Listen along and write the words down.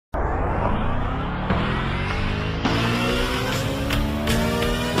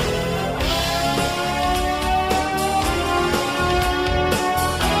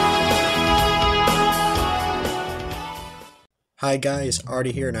Hi guys,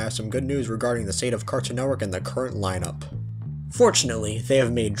 Artie here, and I have some good news regarding the state of Cartoon Network and the current lineup. Fortunately, they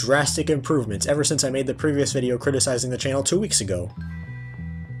have made drastic improvements ever since I made the previous video criticizing the channel 2 weeks ago.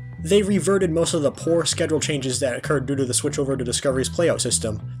 They reverted most of the poor schedule changes that occurred due to the switchover to Discovery's Playout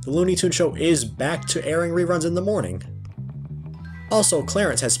system. The Looney Tunes show is back to airing reruns in the morning. Also,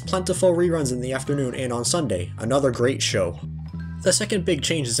 Clarence has plentiful reruns in the afternoon and on Sunday, another great show. The second big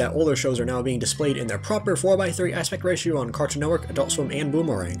change is that older shows are now being displayed in their proper 4:3 aspect ratio on Cartoon Network, Adult Swim, and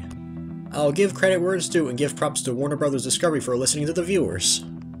Boomerang. I'll give credit where it's due and give props to Warner Bros. Discovery for listening to the viewers.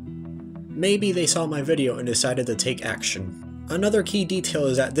 Maybe they saw my video and decided to take action. Another key detail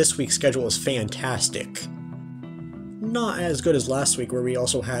is that this week's schedule is fantastic. Not as good as last week, where we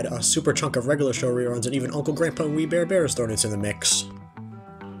also had a super chunk of regular show reruns and even Uncle Grandpa and We Bare Bears thrown into the mix.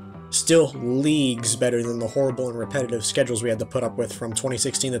 Still leagues better than the horrible and repetitive schedules we had to put up with from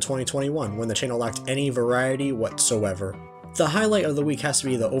 2016 to 2021, when the channel lacked any variety whatsoever. The highlight of the week has to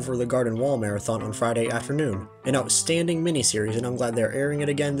be the Over the Garden Wall Marathon on Friday afternoon, an outstanding miniseries, and I'm glad they're airing it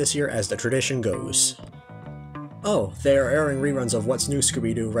again this year as the tradition goes. Oh, they are airing reruns of What's New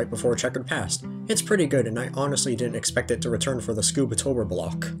Scooby-Doo right before Checkered Past. It's pretty good, and I honestly didn't expect it to return for the Scoob-Tober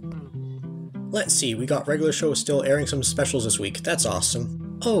block. Let's see, we got regular shows still airing some specials this week, that's awesome.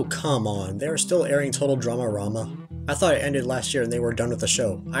 Oh come on, they're still airing Total Drama-Rama. I thought it ended last year and they were done with the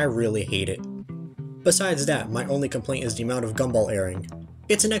show. I really hate it. Besides that, my only complaint is the amount of Gumball airing.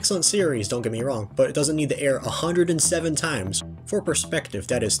 It's an excellent series, don't get me wrong, but it doesn't need to air 107 times. For perspective,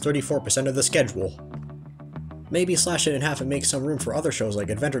 that is 34% of the schedule. Maybe slash it in half and make some room for other shows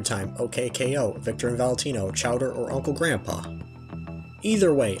like Adventure Time, OKKO, Victor and Valentino, Chowder, or Uncle Grandpa.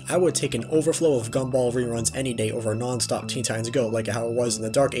 Either way, I would take an overflow of Gumball reruns any day over non-stop Teen Titans Go like how it was in the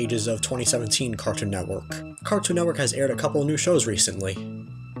dark ages of 2017 Cartoon Network. Cartoon Network has aired a couple new shows recently.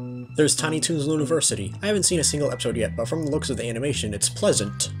 There's Tiny Toons Looniversity. I haven't seen a single episode yet, but from the looks of the animation, it's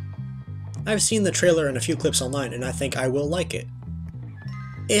pleasant. I've seen the trailer and a few clips online, and I think I will like it.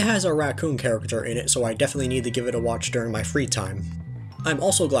 It has a raccoon character in it, so I definitely need to give it a watch during my free time. I'm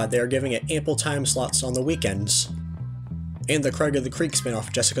also glad they are giving it ample time slots on the weekends. And the Craig of the Creek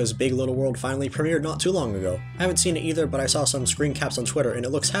spin-off, Jessica's Big Little World, finally premiered not too long ago. I haven't seen it either, but I saw some screen caps on Twitter and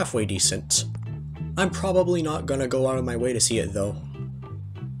it looks halfway decent. I'm probably not gonna go out of my way to see it though.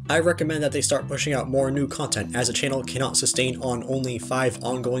 I recommend that they start pushing out more new content, as the channel cannot sustain on only 5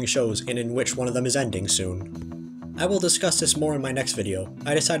 ongoing shows and in which one of them is ending soon. I will discuss this more in my next video.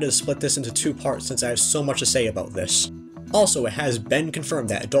 I decided to split this into 2 parts since I have so much to say about this. Also, it has been confirmed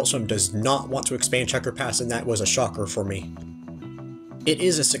that Adult Swim does not want to expand Checkered Past, and that was a shocker for me. It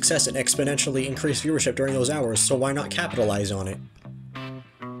is a success and exponentially increased viewership during those hours, so why not capitalize on it?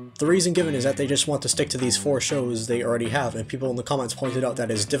 The reason given is that they just want to stick to these 4 shows they already have, and people in the comments pointed out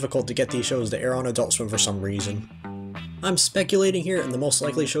that it is difficult to get these shows to air on Adult Swim for some reason. I'm speculating here, and the most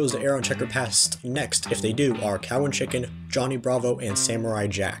likely shows to air on Checkered Past next, if they do, are Cow and Chicken, Johnny Bravo, and Samurai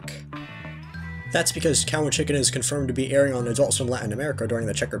Jack. That's because Cow and Chicken is confirmed to be airing on Adult Swim Latin America during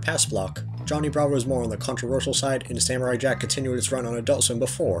the Checkered Past block. Johnny Bravo is more on the controversial side, and Samurai Jack continued its run on Adult Swim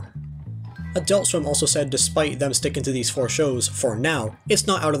before. Adult Swim also said despite them sticking to these 4 shows, for now, it's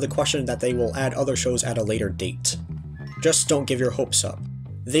not out of the question that they will add other shows at a later date. Just don't give your hopes up.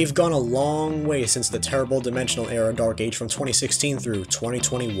 They've gone a long way since the terrible Dimensional Era Dark Age from 2016 through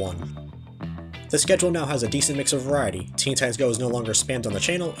 2021. The schedule now has a decent mix of variety. Teen Titans Go is no longer spammed on the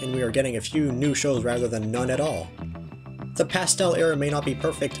channel, and we are getting a few new shows rather than none at all. The Pastel era may not be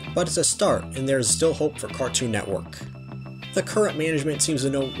perfect, but it's a start, and there is still hope for Cartoon Network. The current management seems to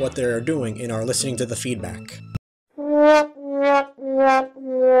know what they are doing and are listening to the feedback.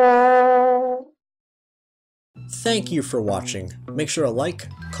 Thank you for watching. Make sure to like,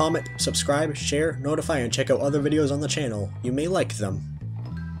 comment, subscribe, share, notify, and check out other videos on the channel. You may like them.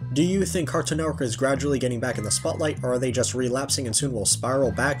 Do you think Cartoon Network is gradually getting back in the spotlight, or are they just relapsing and soon will spiral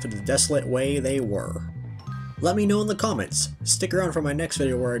back to the desolate way they were? Let me know in the comments. Stick around for my next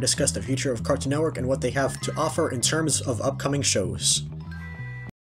video where I discuss the future of Cartoon Network and what they have to offer in terms of upcoming shows.